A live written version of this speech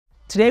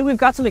Today we've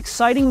got some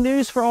exciting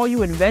news for all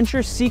you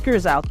adventure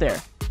seekers out there.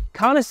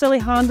 Conicelli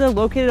Honda,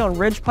 located on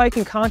Ridge Pike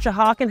in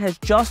Conshohocken, has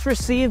just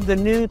received the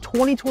new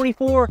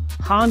 2024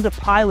 Honda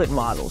Pilot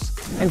models.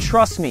 And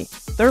trust me,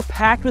 they're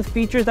packed with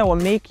features that will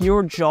make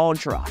your jaw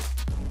drop.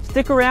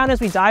 Stick around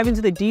as we dive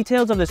into the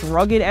details of this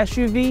rugged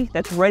SUV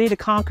that's ready to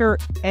conquer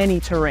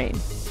any terrain.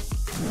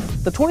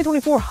 The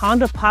 2024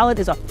 Honda Pilot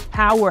is a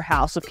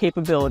powerhouse of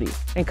capability,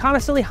 and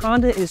Conicelli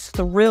Honda is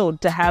thrilled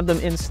to have them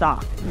in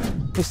stock.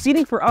 With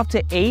seating for up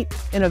to 8,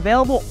 an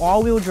available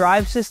all-wheel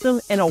drive system,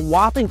 and a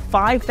whopping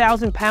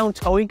 5,000-pound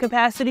towing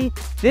capacity,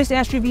 this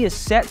SUV is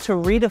set to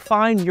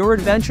redefine your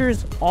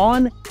adventures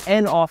on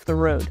and off the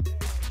road.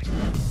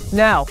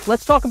 Now,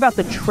 let's talk about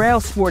the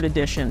TrailSport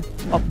Edition,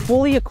 a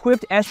fully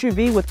equipped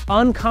SUV with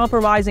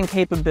uncompromising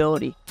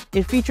capability.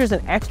 It features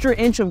an extra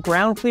inch of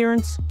ground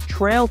clearance,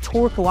 trail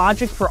torque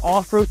logic for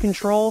off-road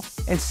control,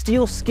 and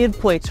steel skid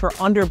plates for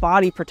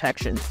underbody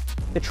protection.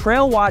 The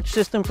Trail Watch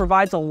system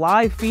provides a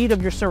live feed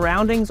of your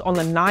surroundings on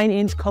the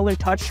 9-inch color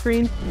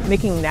touchscreen,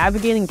 making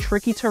navigating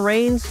tricky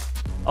terrains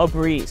a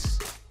breeze.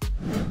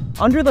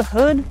 Under the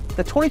hood,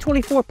 the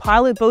 2024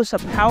 Pilot boasts a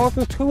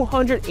powerful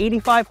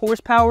 285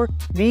 horsepower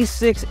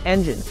V6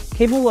 engine,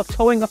 capable of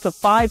towing up to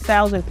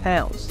 5,000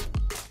 pounds.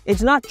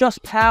 It's not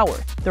just power.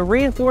 The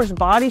reinforced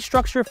body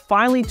structure,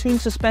 finely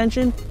tuned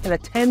suspension, and a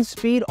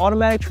 10-speed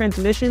automatic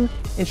transmission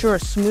ensure a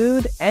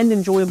smooth and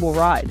enjoyable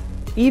ride,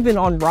 even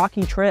on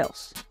rocky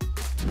trails.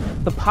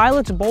 The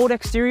Pilot's bold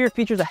exterior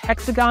features a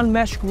hexagon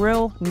mesh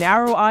grille,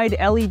 narrow-eyed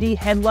LED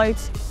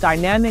headlights,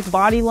 dynamic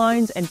body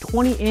lines, and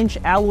 20-inch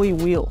alloy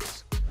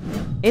wheels.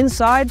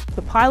 Inside,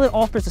 the Pilot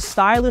offers a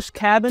stylish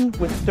cabin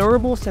with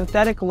durable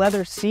synthetic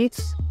leather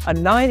seats, a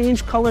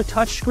 9-inch color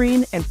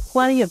touchscreen, and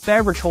plenty of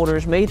beverage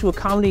holders made to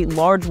accommodate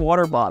large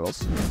water bottles.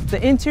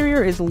 The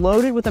interior is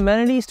loaded with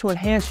amenities to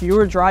enhance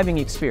your driving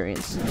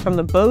experience, from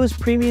the Bose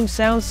premium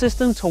sound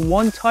system to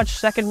one-touch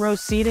second-row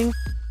seating,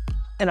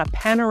 and a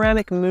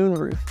panoramic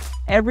moonroof.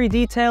 Every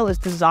detail is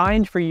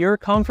designed for your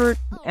comfort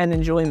and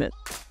enjoyment.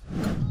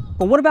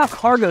 But what about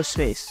cargo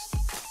space?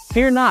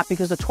 Fear not,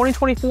 because the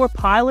 2024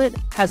 Pilot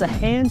has a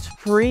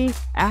hands-free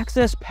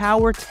access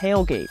power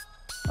tailgate,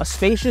 a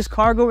spacious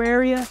cargo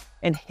area,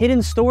 and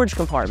hidden storage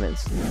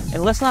compartments.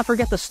 And let's not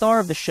forget the star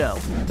of the show,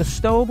 the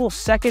stowable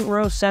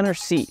second-row center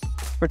seat.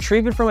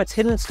 Retrieve it from its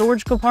hidden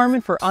storage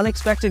compartment for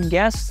unexpected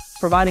guests,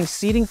 providing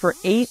seating for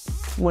 8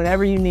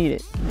 whenever you need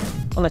it.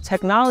 On the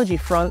technology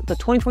front, the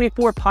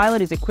 2024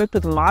 Pilot is equipped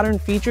with modern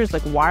features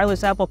like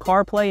wireless Apple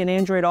CarPlay and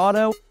Android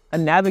Auto, a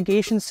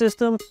navigation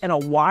system, and a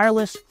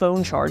wireless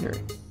phone charger.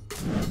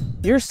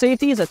 Your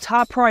safety is a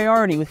top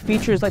priority with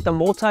features like the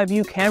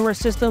multi-view camera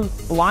system,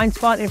 blind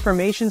spot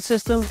information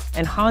system,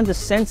 and Honda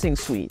Sensing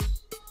Suite.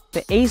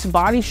 The Ace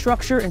body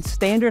structure and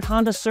standard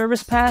Honda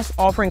Service Pass,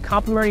 offering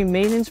complimentary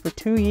maintenance for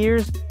 2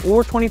 years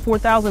or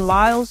 24,000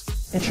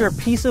 miles, ensure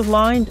peace of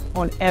mind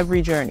on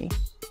every journey.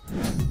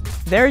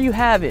 There you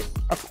have it,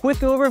 a quick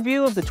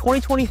overview of the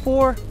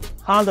 2024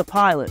 Honda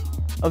Pilot,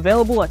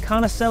 available at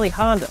Conicelli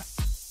Honda.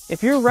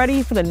 If you're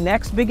ready for the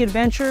next big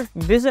adventure,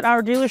 visit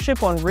our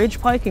dealership on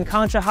Ridge Pike in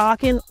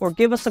Conshohocken or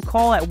give us a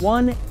call at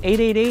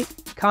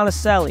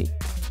 1-888-CONICELLI.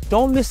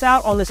 Don't miss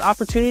out on this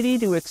opportunity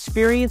to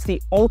experience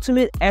the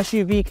ultimate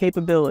SUV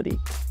capability.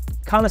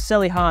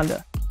 Conicelli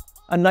Honda,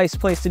 a nice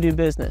place to do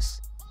business.